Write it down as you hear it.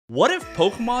What if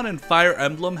Pokemon and Fire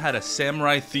Emblem had a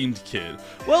samurai-themed kid?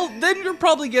 Well, then you're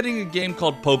probably getting a game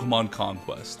called Pokemon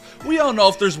Conquest. We all know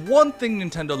if there's one thing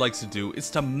Nintendo likes to do, it's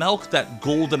to milk that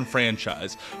golden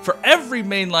franchise. For every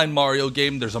mainline Mario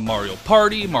game, there's a Mario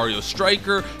Party, Mario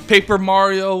Striker, Paper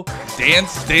Mario,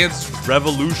 Dance Dance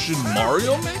Revolution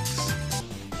Mario mix?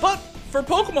 But for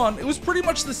Pokemon, it was pretty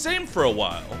much the same for a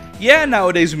while. Yeah,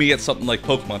 nowadays we get something like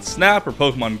Pokemon Snap or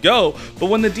Pokemon Go,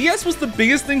 but when the DS was the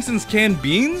biggest thing since canned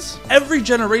beans, every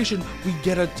generation we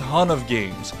get a ton of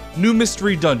games. New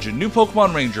Mystery Dungeon, new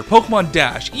Pokemon Ranger, Pokemon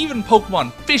Dash, even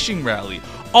Pokemon Fishing Rally,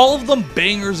 all of them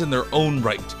bangers in their own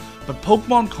right. But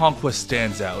Pokemon Conquest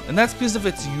stands out, and that's because of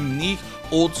its unique,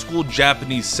 old-school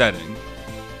Japanese setting.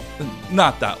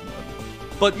 Not that one.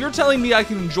 But you're telling me I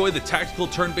can enjoy the tactical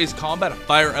turn-based combat of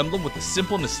Fire Emblem with the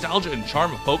simple nostalgia and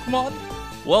charm of Pokemon?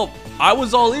 Well, I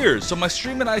was all ears, so my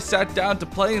stream and I sat down to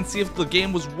play and see if the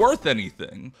game was worth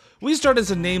anything. We start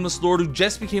as a nameless lord who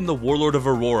just became the warlord of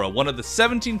Aurora, one of the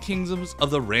 17 kingdoms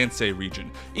of the Ransei region,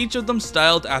 each of them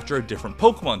styled after a different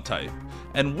Pokemon type.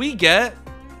 And we get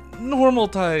normal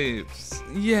types.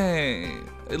 Yay.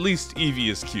 At least Eevee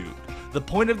is cute. The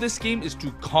point of this game is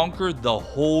to conquer the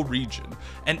whole region,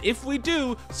 and if we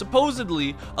do,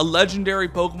 supposedly, a legendary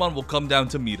Pokemon will come down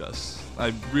to meet us.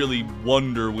 I really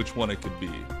wonder which one it could be.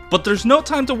 But there's no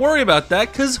time to worry about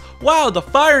that, cause wow, the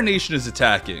Fire Nation is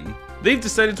attacking. They've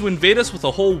decided to invade us with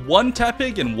a whole 1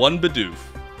 Tepig and 1 Bidoof.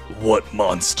 What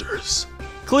monsters?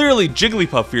 Clearly,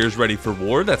 Jigglypuff here is ready for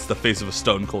war. That's the face of a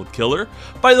stone-cold killer.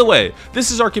 By the way,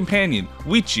 this is our companion,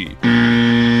 Wichi.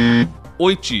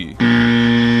 Oichi.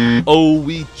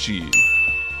 Oichi.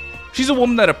 She's a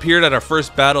woman that appeared at our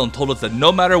first battle and told us that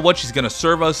no matter what, she's gonna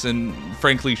serve us, and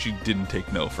frankly, she didn't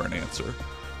take no for an answer.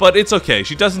 But it's okay,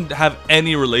 she doesn't have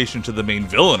any relation to the main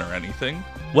villain or anything.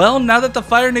 Well, now that the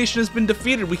Fire Nation has been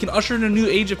defeated, we can usher in a new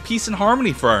age of peace and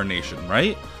harmony for our nation,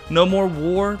 right? No more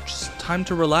war, just time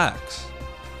to relax.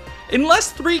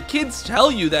 Unless 3 kids tell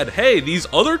you that, hey, these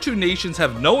other 2 nations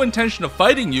have no intention of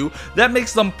fighting you, that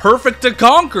makes them perfect to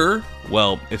conquer.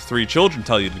 Well, if 3 children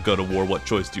tell you to go to war, what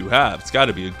choice do you have? It's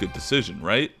gotta be a good decision,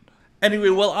 right? Anyway,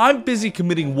 while I'm busy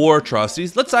committing war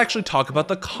atrocities, let's actually talk about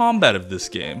the combat of this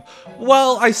game.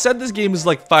 While I said this game is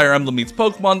like Fire Emblem meets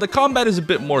Pokemon, the combat is a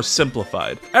bit more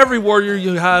simplified. Every warrior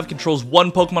you have controls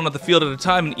 1 Pokemon on the field at a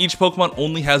time, and each Pokemon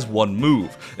only has 1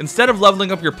 move. Instead of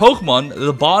leveling up your Pokemon,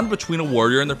 the bond between a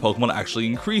warrior and their Pokemon actually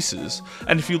increases.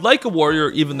 And if you like a warrior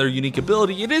or even their unique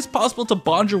ability, it is possible to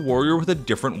bond your warrior with a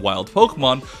different wild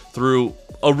Pokemon through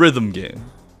a rhythm game.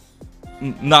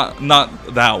 Not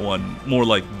that one, more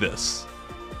like this.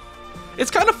 It's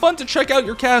kind of fun to check out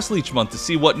your castle each month to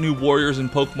see what new warriors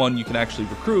and Pokemon you can actually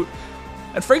recruit,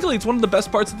 and frankly, it's one of the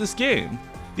best parts of this game.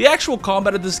 The actual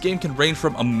combat of this game can range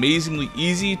from amazingly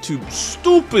easy to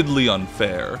stupidly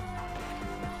unfair.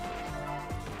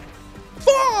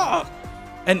 Fuck!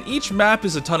 And each map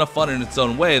is a ton of fun in its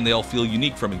own way, and they all feel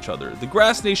unique from each other. The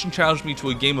Grass Nation challenged me to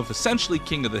a game of essentially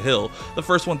King of the Hill. The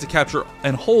first one to capture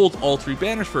and hold all 3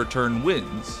 banners for a turn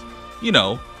wins. You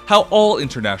know, how all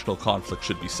international conflict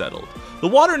should be settled. The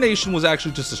Water Nation was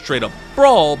actually just a straight up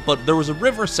brawl, but there was a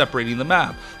river separating the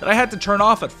map that I had to turn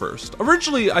off at first.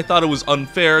 Originally, I thought it was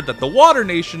unfair that the Water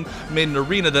Nation made an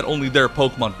arena that only their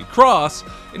Pokemon could cross,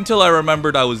 until I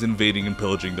remembered I was invading and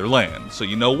pillaging their land. So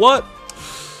you know what?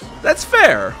 That's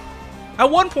fair. At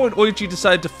one point, Oichi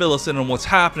decided to fill us in on what's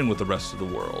happening with the rest of the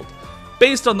world.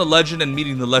 Based on the legend and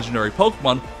meeting the legendary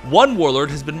Pokemon, one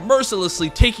warlord has been mercilessly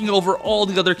taking over all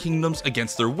the other kingdoms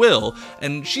against their will,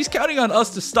 and she's counting on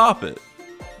us to stop it.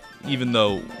 Even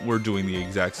though we're doing the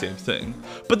exact same thing.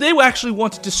 But they actually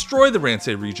want to destroy the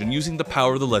Ransei region using the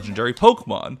power of the legendary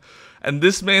Pokemon. And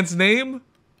this man's name?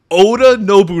 Oda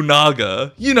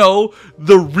Nobunaga, you know,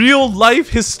 the real-life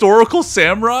historical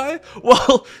samurai?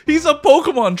 Well, he's a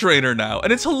Pokemon trainer now,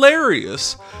 and it's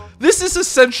hilarious. This is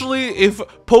essentially if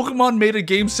Pokemon made a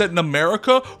game set in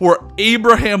America where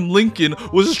Abraham Lincoln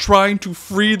was trying to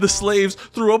free the slaves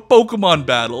through a Pokemon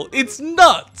battle. It's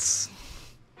nuts!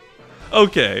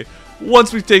 Okay,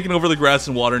 once we've taken over the Grass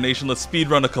and Water Nation, let's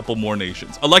speedrun a couple more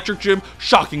nations. Electric Gym,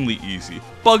 shockingly easy.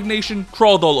 Bug Nation,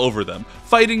 crawled all over them.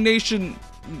 Fighting Nation...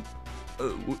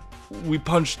 we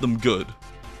punched them good.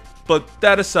 But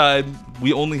that aside,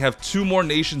 we only have 2 more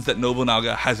nations that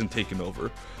Nobunaga hasn't taken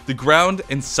over. The Ground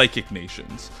and Psychic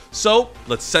Nations. So,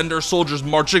 let's send our soldiers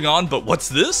marching on, but what's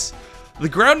this? The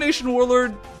Ground Nation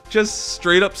warlord just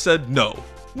straight up said no.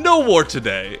 No war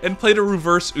today, and played a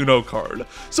reverse Uno card.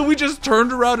 So we just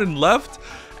turned around and left,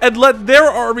 and let their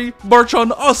army march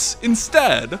on us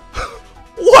instead.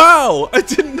 Wow, I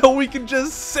didn't know we could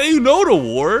just say no to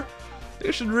war.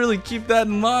 They should really keep that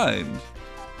in mind.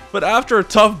 But after a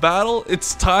tough battle,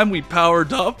 it's time we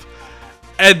powered up.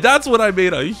 And that's when I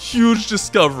made a huge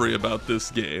discovery about this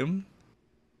game.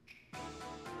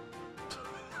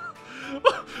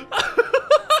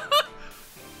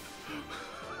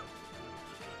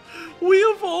 We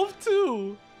evolved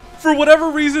too. For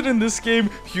whatever reason in this game,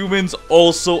 humans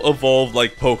also evolve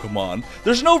like Pokemon.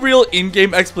 There's no real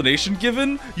in-game explanation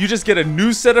given, you just get a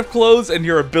new set of clothes and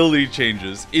your ability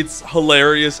changes. It's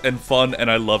hilarious and fun and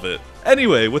I love it.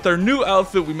 Anyway, with our new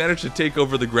outfit we managed to take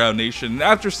over the Ground Nation, and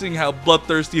after seeing how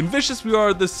bloodthirsty and vicious we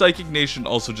are, the Psychic Nation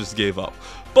also just gave up.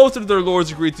 Both of their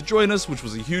lords agreed to join us, which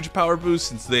was a huge power boost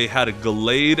since they had a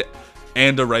Gallade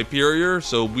and a Rhyperior,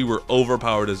 so we were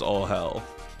overpowered as all hell.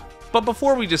 But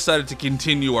before we decided to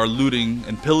continue our looting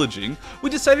and pillaging, we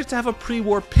decided to have a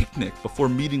pre-war picnic before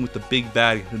meeting with the big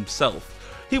bad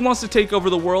himself. He wants to take over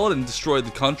the world and destroy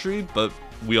the country, but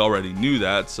we already knew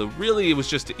that, so really it was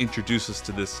just to introduce us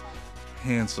to this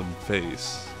handsome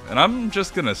face. And I'm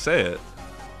just gonna say it,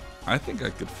 I think I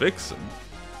could fix him.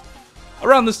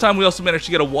 Around this time we also managed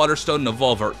to get a Water Stone and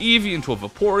evolve our Eevee into a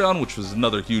Vaporeon, which was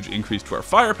another huge increase to our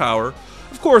firepower.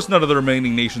 Of course, none of the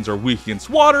remaining nations are weak against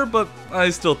water, but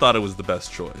I still thought it was the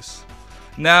best choice.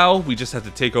 Now, we just have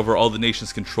to take over all the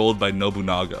nations controlled by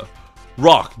Nobunaga.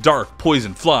 Rock, Dark,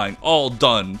 Poison, Flying, all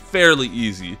done, fairly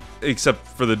easy, except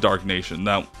for the Dark Nation,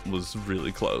 that was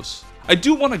really close. I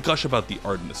do want to gush about the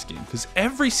art in this game, because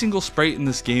every single sprite in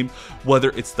this game, whether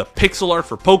it's the pixel art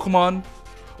for Pokemon,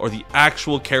 or the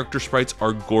actual character sprites,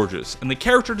 are gorgeous, and the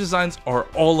character designs are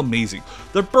all amazing.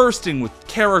 They're bursting with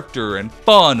character and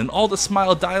fun, and all the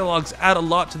smile dialogues add a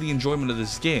lot to the enjoyment of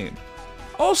this game.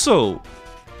 Also,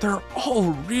 they're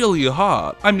all really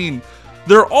hot. I mean,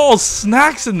 they're all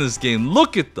snacks in this game,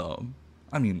 look at them.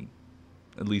 I mean,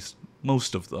 at least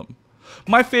most of them.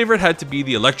 My favorite had to be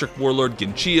the Electric Warlord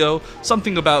Ginchio.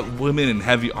 Something about women in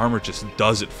heavy armor just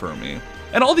does it for me.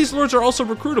 And all these lords are also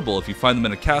recruitable if you find them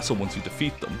in a castle once you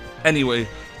defeat them. Anyway,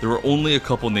 there were only a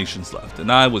couple nations left,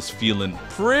 and I was feeling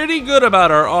pretty good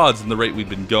about our odds and the rate we'd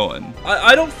been going.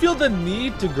 I don't feel the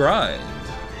need to grind.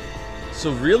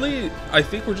 So really, I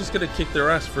think we're just gonna kick their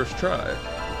ass first try.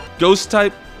 Ghost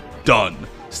type, done.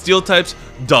 Steel types,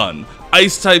 done.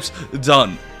 Ice types,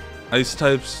 done. Ice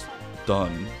types,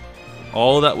 done.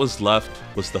 All that was left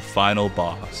was the final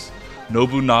boss,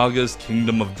 Nobunaga's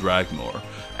Kingdom of Dragnor.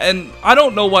 And I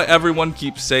don't know why everyone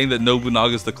keeps saying that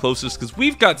Nobunaga is the closest, because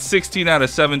we've got 16 out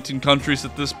of 17 countries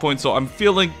at this point, so I'm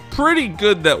feeling pretty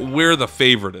good that we're the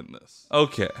favorite in this.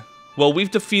 Okay, well,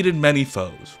 we've defeated many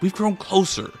foes. We've grown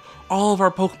closer. All of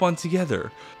our Pokemon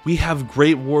together. We have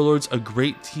great warlords, a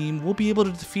great team. We'll be able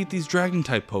to defeat these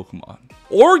dragon-type Pokemon.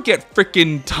 Or get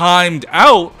frickin' timed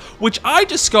out, which I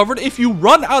discovered if you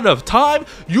run out of time,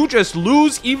 you just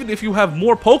lose even if you have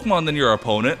more Pokemon than your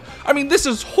opponent. I mean, this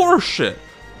is horseshit.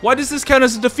 Why does this count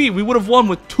as a defeat? We would have won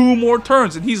with 2 more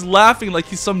turns, and he's laughing like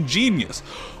he's some genius.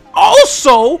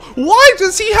 Also, why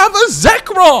does he have a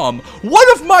Zekrom?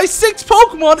 One of my 6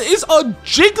 Pokemon is a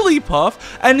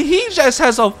Jigglypuff, and he just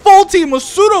has a full team of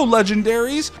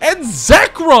pseudo-legendaries and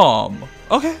Zekrom.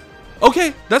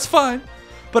 Okay, that's fine.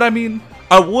 But I mean,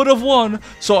 I would have won,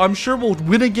 so I'm sure we'll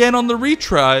win again on the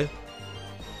retry.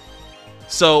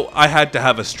 So I had to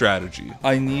have a strategy.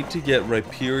 I need to get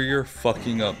Rhyperior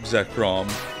fucking up Zekrom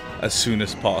as soon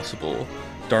as possible.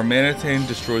 Darmanitan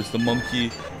destroys the monkey,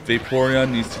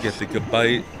 Vaporeon needs to get the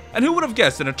Gabite. And who would have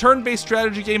guessed, in a turn-based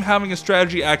strategy game, having a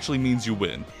strategy actually means you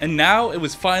win. And now it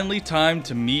was finally time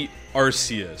to meet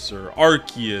Arceus, or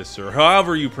Arceus, or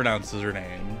however you pronounce her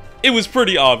name. It was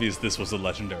pretty obvious this was a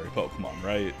legendary Pokemon,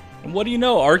 right? And what do you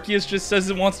know, Arceus just says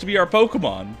it wants to be our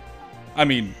Pokemon. I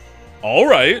mean,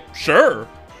 alright, sure.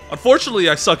 Unfortunately,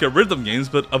 I suck at rhythm games,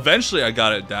 but eventually I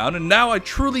got it down, and now I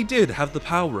truly did have the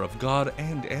power of God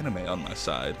and anime on my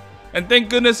side. And thank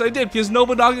goodness I did, because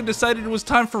Nobunaga decided it was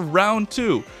time for round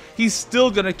 2. He's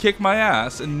still gonna kick my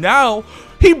ass, and now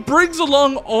he brings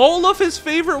along all of his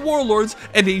favorite warlords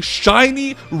and a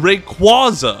shiny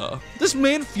Rayquaza. This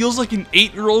man feels like an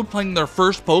 8-year-old playing their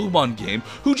first Pokemon game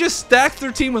who just stacked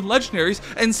their team with legendaries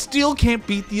and still can't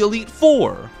beat the Elite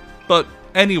Four. But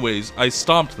anyways, I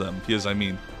stomped them, because I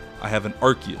mean, I have an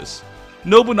Arceus.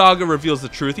 Nobunaga reveals the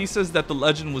truth. He says that the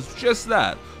legend was just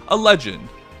that, a legend.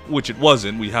 Which it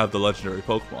wasn't, we have the legendary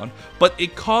Pokemon, but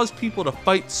it caused people to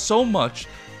fight so much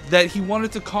that he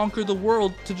wanted to conquer the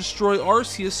world to destroy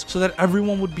Arceus so that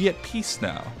everyone would be at peace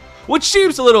now. Which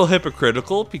seems a little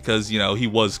hypocritical because, you know, he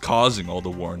was causing all the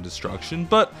war and destruction,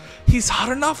 but he's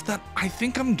hot enough that I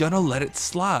think I'm gonna let it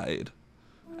slide.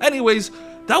 Anyways,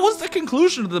 that was the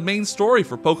conclusion of the main story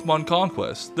for Pokemon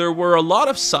Conquest. There were a lot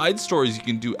of side stories you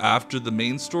can do after the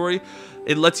main story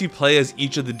It lets you play as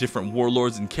each of the different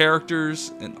warlords and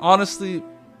characters, and honestly,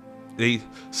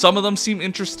 some of them seem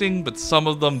interesting, but some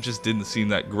of them just didn't seem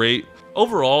that great.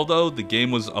 Overall though, the game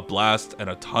was a blast and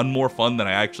a ton more fun than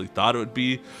I actually thought it would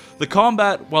be. The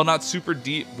combat, while not super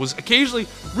deep, was occasionally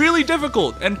really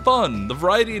difficult and fun. The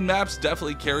variety in maps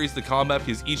definitely carries the combat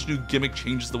because each new gimmick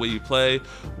changes the way you play,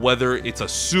 whether it's a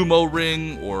sumo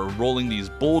ring, or rolling these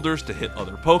boulders to hit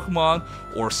other Pokemon,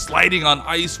 or sliding on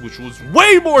ice, which was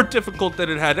way more difficult than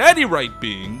it had any right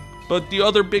being. But the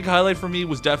other big highlight for me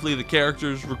was definitely the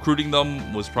characters. Recruiting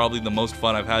them was probably the most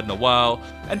fun I've had in a while,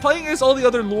 and playing as all the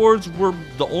other lords were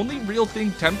the only real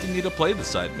thing tempting me to play the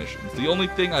side missions. The only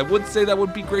thing I would say that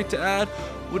would be great to add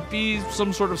would be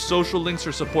some sort of social links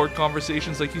or support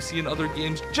conversations like you see in other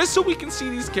games, just so we can see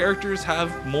these characters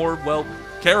have more, well,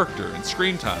 character and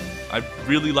screen time. I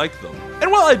really like them.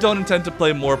 And while I don't intend to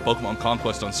play more Pokemon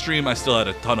Conquest on stream, I still had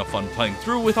a ton of fun playing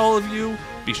through with all of you.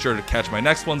 Be sure to catch my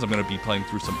next ones. I'm going to be playing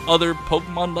through some other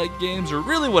Pokemon-like games, or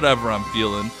really whatever I'm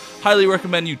feeling. Highly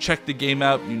recommend you check the game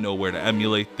out. You know where to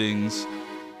emulate things.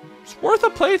 It's worth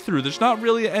a playthrough. There's not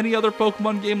really any other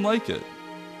Pokemon game like it.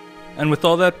 And with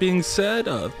all that being said,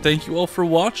 thank you all for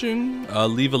watching.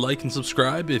 Leave a like and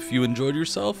subscribe if you enjoyed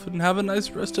yourself, and have a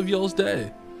nice rest of y'all's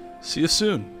day. See you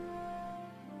soon.